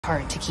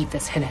hard to keep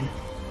this hidden.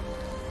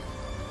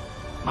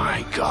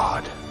 My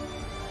God.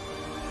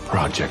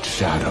 Project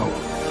Shadow.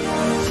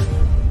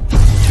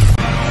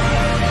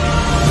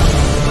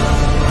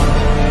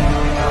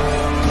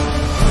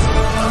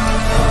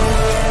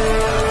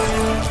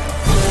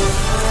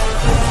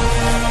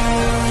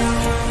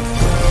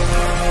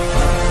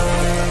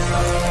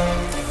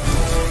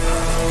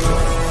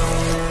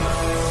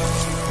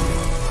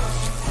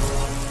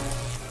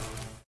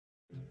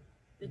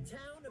 The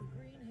town of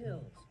Green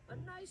Hills. A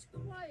nice,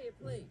 quiet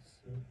place.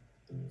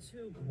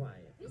 Too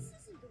quiet. This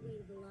isn't the way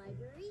to the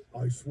library.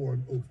 I swore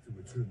an oath to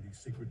return these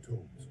sacred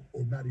tomes,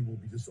 or Maddie will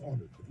be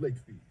dishonored with late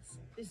fees.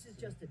 This is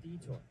just a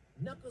detour.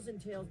 Knuckles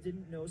and Tails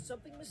didn't know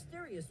something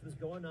mysterious was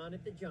going on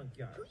at the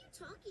junkyard. Who are you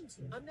talking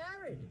to? I'm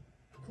narrating.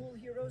 Cool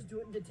heroes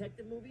do it in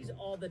detective movies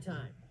all the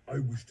time. I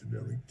wish to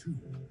narrate too.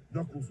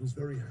 Knuckles was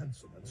very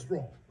handsome and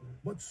strong,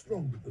 much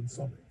stronger than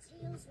Sonic.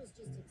 Tails was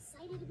just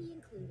excited to be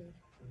included.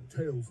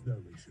 Tails'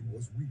 narration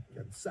was weak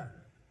and sad.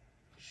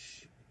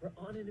 Shh. We're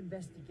on an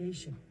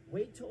investigation.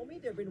 Wade told me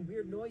there have been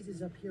weird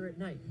noises up here at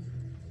night.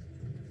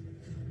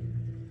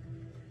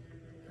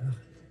 Ugh.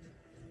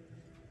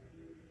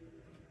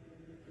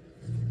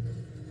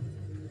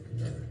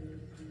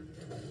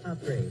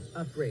 Upgrade,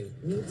 upgrade,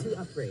 need to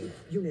upgrade.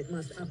 Unit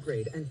must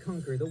upgrade and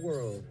conquer the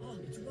world. Oh,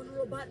 it's one of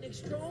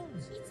Robotnik's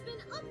drones. It's been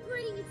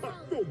upgrading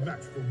itself. No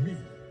match for me.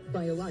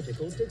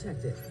 Biologicals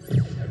detected.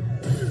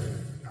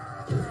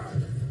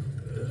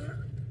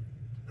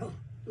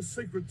 The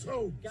sacred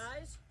tomes.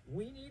 Guys,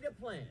 we need a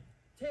plan.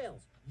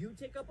 Tails, you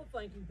take up a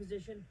flanking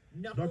position.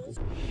 Knuckles.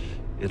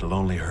 It'll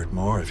only hurt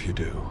more if you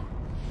do.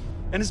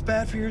 And it's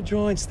bad for your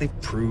joints.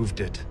 They've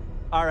proved it.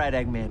 All right,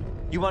 Eggman.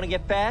 You want to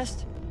get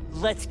fast?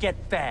 Let's get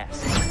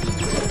fast.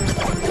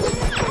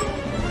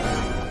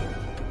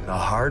 The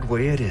hard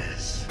way it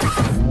is.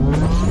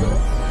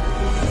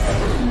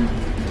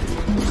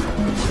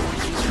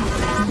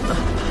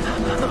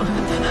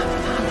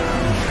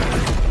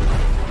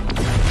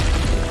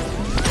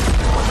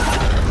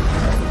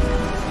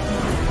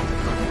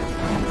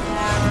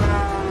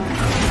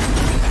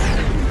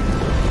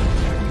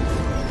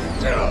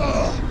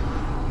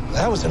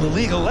 That was an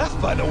illegal left,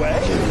 by the way.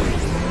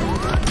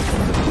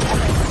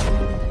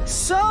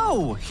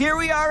 So, here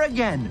we are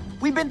again.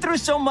 We've been through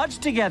so much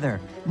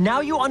together. Now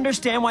you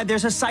understand why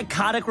there's a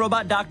psychotic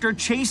robot doctor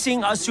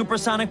chasing a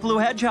supersonic blue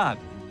hedgehog.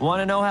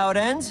 Want to know how it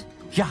ends?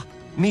 Yeah,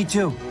 me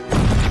too.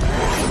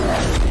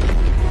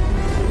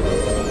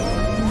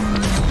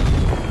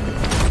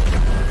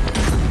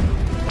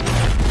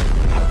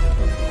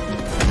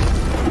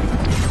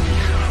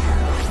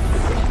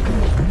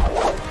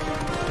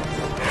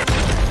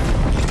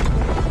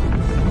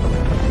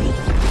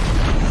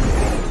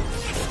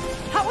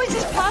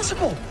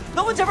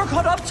 No one's ever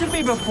caught up to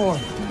me before.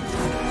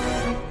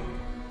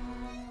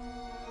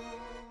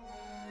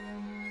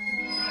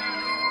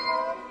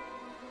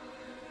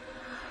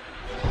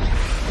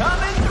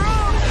 Coming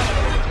through!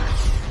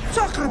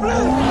 Sacre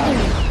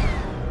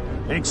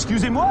bleu!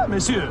 Excusez-moi,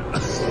 monsieur.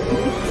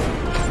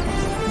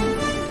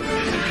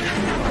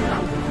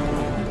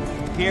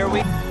 Here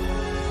we...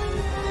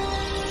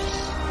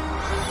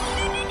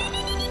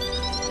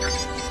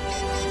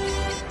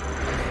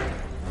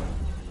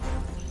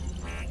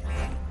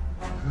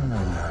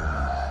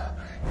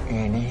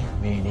 Eeny,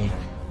 meeny,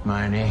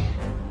 miny,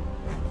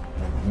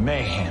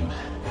 mayhem.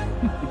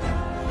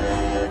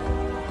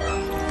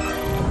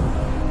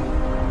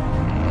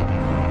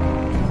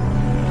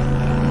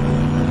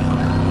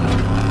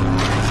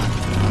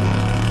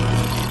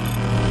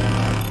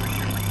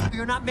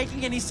 You're not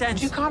making any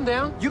sense. Would you calm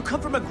down? You come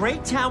from a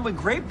great town with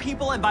great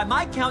people, and by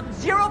my count,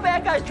 0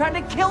 bad guys trying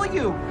to kill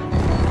you.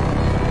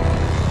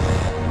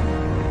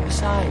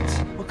 Besides,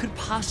 what could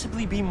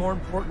possibly be more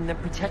important than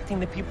protecting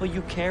the people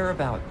you care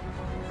about?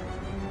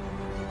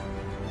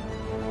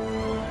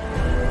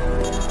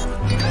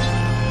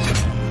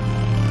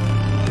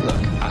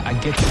 Look, I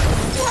get you.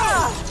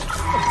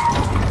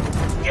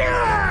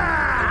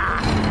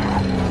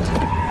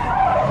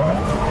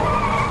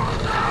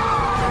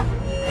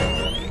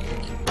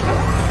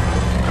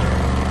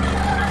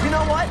 You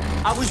know what?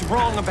 I was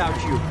wrong about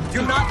you.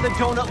 You're not the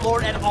Donut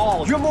Lord at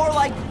all. You're more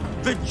like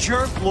the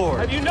Jerk Lord.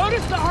 Have you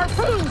noticed the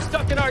harpoon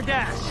stuck in our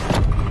dash?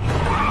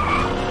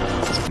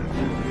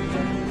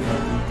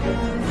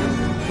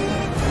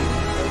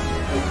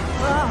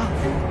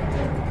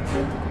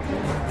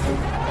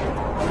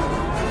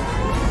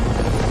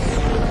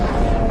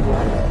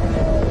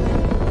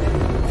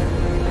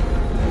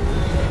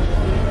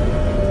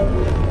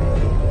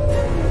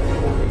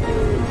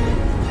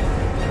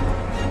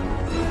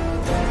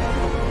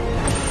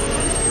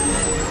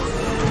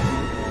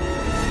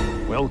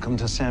 Welcome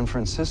to San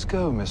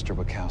Francisco, Mr.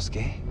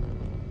 Wachowski.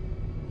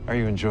 Are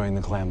you enjoying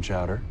the clam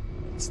chowder?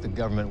 It's the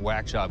government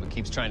whack job that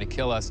keeps trying to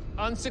kill us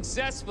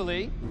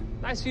unsuccessfully.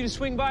 Nice of you to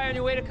swing by on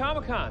your way to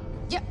Comic-Con.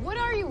 Yeah, what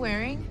are you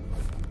wearing?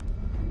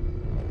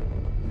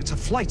 It's a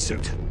flight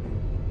suit.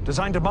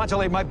 Designed to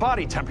modulate my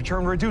body temperature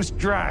and reduce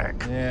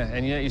drag. Yeah,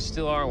 and yet you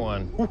still are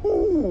one.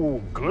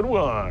 Ooh, good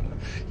one.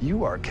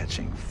 You are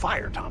catching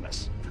fire,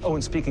 Thomas. Oh,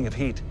 and speaking of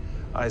heat,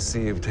 I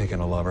see you've taken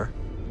a lover.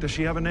 Does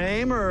she have a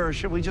name, or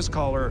should we just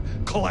call her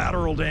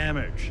Collateral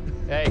Damage?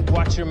 Hey,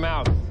 watch your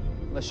mouth.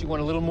 Unless you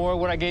want a little more of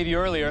what I gave you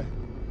earlier.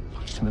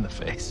 Punched him in the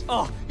face.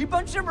 Oh, he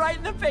punched him right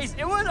in the face.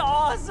 It was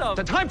awesome.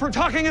 The time for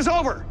talking is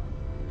over.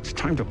 It's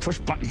time to push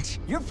buttons.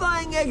 Your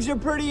flying eggs are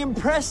pretty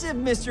impressive,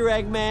 Mr.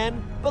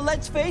 Eggman. But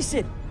let's face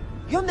it,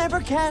 you'll never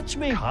catch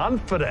me.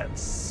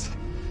 Confidence.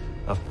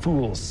 A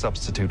fool's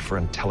substitute for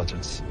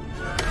intelligence.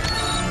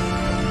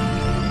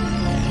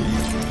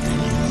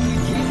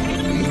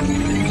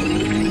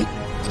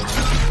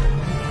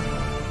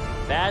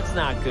 That's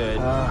not good.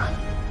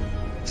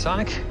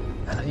 Sonic,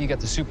 I know you got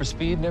the super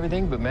speed and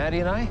everything, but Maddie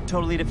and I?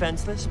 Totally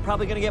defenseless.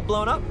 Probably gonna get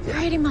blown up.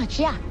 Pretty much,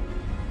 yeah.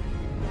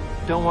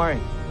 Don't worry.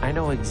 I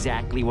know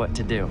exactly what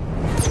to do.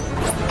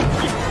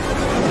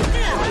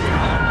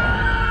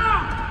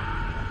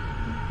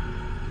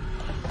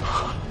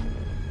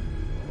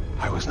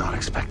 I was not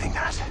expecting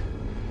that.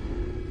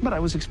 But I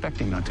was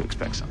expecting not to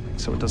expect something,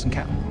 so it doesn't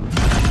count.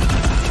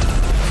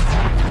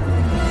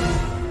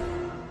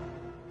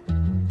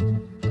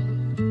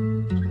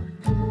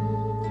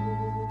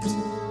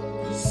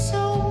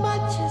 So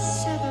much is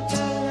said about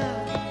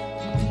love,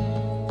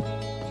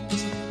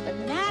 but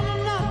not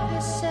enough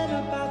is said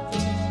about the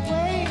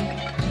way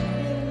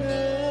you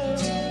love.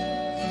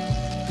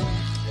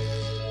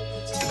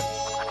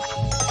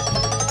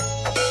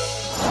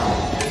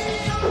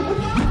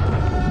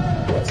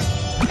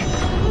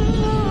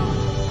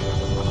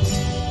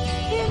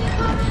 Here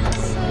comes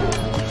the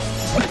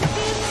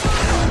sun.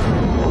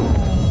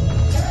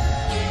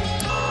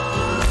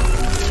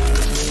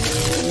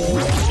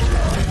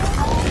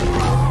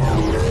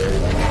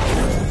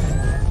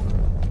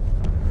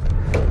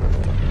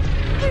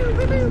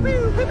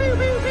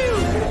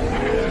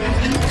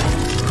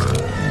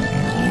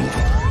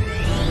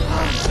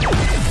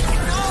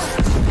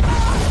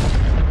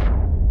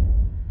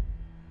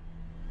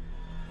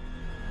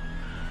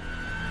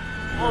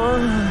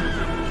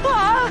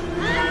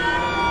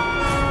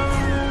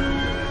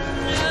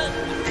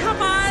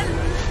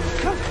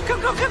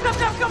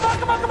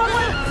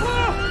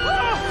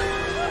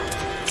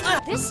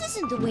 This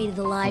isn't the way to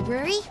the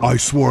library. I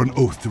swore an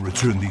oath to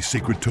return these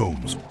sacred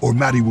tomes, or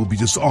Maddie will be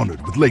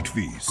dishonored with late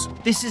fees.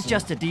 This is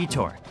just a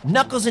detour.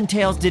 Knuckles and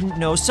Tails didn't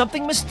know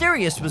something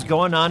mysterious was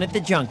going on at the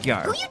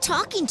junkyard. Who are you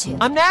talking to?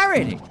 I'm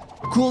narrating.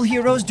 Cool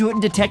heroes do it in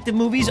detective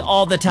movies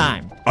all the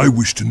time. I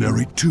wish to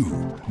narrate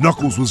too.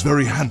 Knuckles was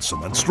very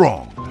handsome and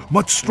strong,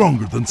 much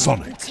stronger than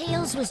Sonic.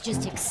 Tails was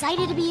just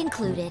excited to be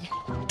included.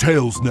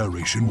 Tails'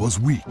 narration was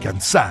weak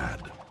and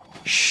sad.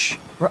 Shh,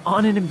 we're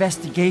on an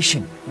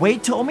investigation.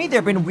 Wade told me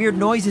there've been weird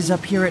noises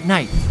up here at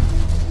night.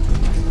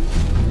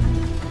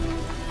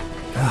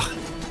 Ugh.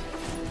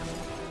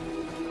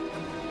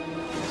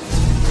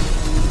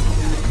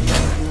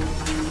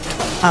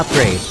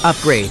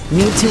 Upgrade.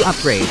 Need to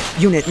upgrade.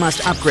 Unit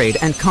must upgrade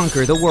and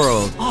conquer the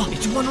world. Oh,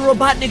 it's one of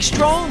Robotnik's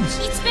drones.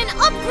 It's been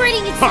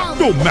upgrading Ha! itself.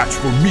 No match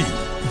for me!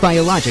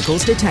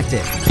 Biologicals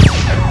detected.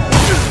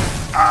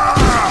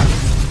 Ha!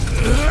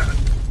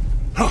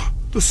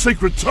 The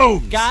sacred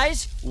tomes!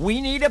 Guys,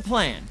 we need a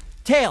plan.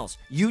 Tails,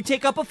 you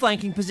take up a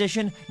flanking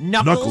position.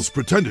 Knuckles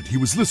pretended he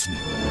was listening,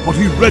 but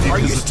he readied Are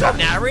you his still attack.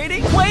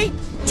 narrating? Wait!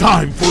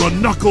 Time for a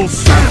Knuckles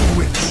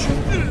sandwich!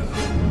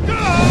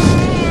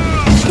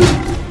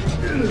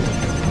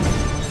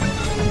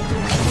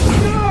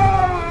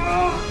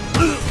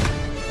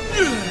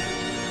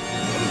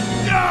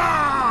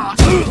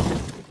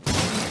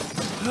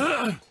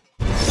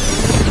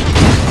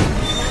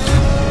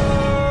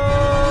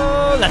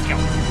 Let's go.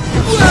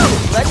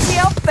 Whoa! Let's see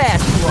how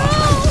fast you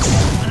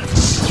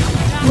are.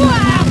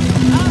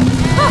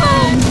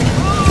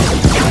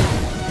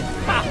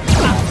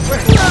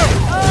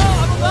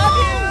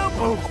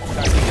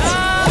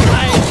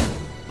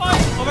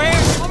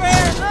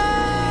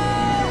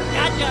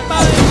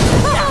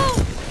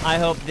 I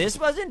hope this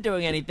wasn't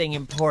doing anything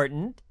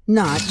important.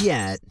 Not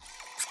yet.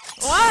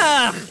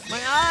 Ah,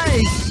 my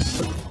eyes!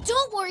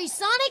 Don't worry,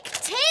 Sonic.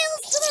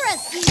 Tails to the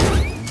rescue.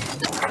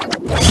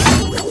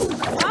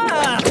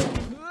 Ah!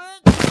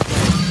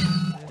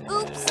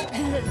 Oops.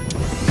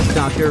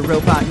 Dr.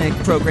 Robotnik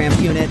programmed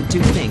unit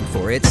to think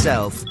for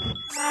itself.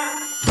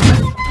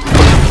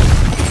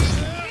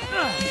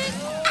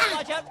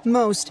 Watch out!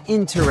 Most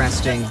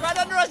interesting. It's right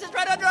under us! It's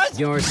right under us!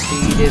 Your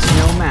speed is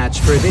no match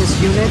for this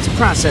unit's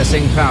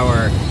processing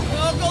power.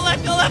 Oh, go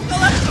left! Go left! Go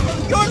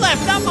left! Your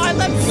left, not my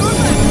left! Your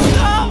left!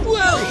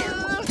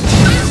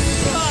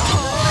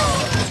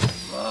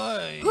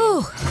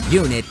 Whew.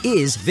 Unit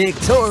is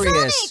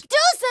victorious. Sonic, do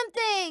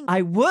something.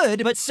 I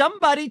would, but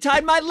somebody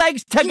tied my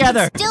legs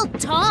together. You can still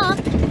talk.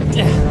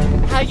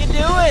 How you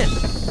doing?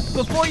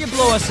 Before you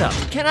blow us up,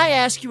 can I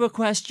ask you a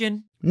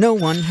question? No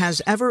one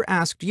has ever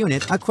asked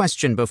Unit a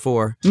question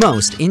before.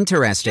 Most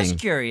interesting. Just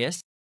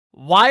curious.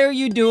 Why are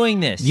you doing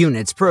this?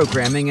 Unit's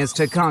programming is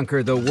to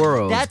conquer the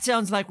world. That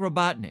sounds like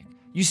Robotnik.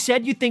 You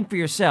said you think for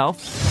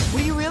yourself.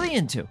 What are you really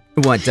into?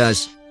 What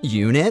does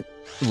Unit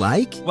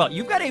like? Well,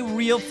 you've got a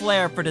real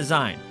flair for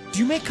design. Do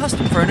you make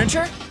custom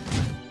furniture?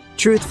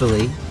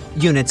 Truthfully,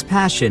 Unit's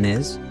passion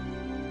is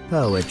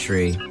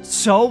Poetry.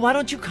 So why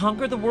don't you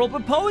conquer the world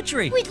with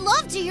poetry? We'd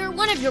love to hear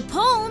one of your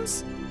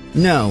poems.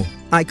 No,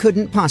 I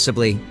couldn't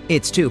possibly.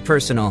 It's too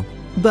personal.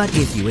 But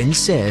if you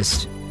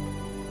insist.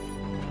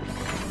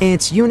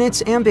 It's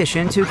Unit's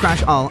ambition to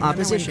crush all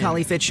opposition.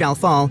 Caliphate shall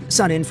fall,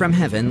 sudden from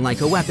heaven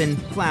like a weapon.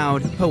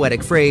 Cloud,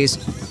 poetic phrase,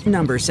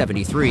 number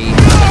 73. Don't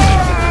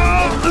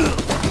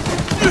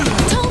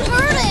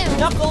hurt him!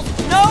 Knuckles,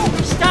 no!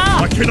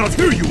 Stop! I cannot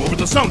hear you over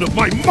the sound of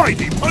my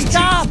mighty punching!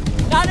 Stop!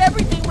 Not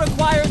everything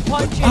requires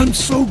punching! I'm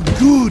so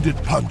good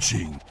at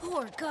punching!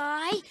 Poor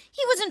guy.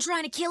 He wasn't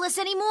trying to kill us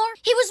anymore.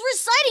 He was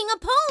reciting a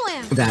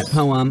poem. That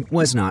poem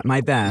was not my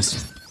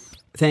best.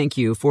 Thank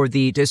you for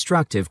the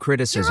destructive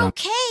criticism. You're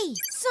okay.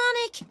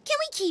 Sonic, can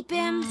we keep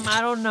him? I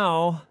don't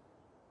know.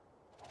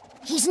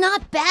 He's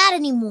not bad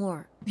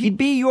anymore. He'd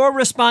be your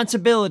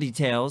responsibility,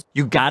 Tails.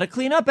 You gotta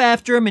clean up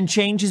after him and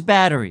change his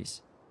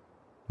batteries.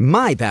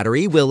 My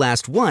battery will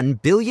last 1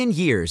 billion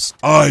years.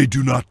 I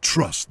do not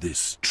trust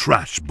this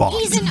trash box.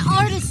 He's an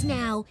artist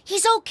now.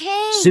 He's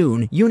okay.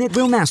 Soon, Unit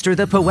will master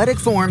the poetic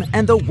form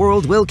and the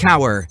world will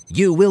cower.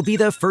 You will be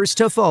the first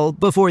to fall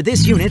before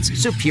this unit's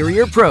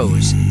superior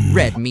prose.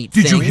 Red meat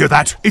Did you thing. hear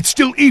that? It's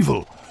still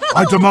evil.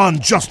 I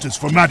demand justice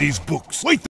for Maddie's books. Wait.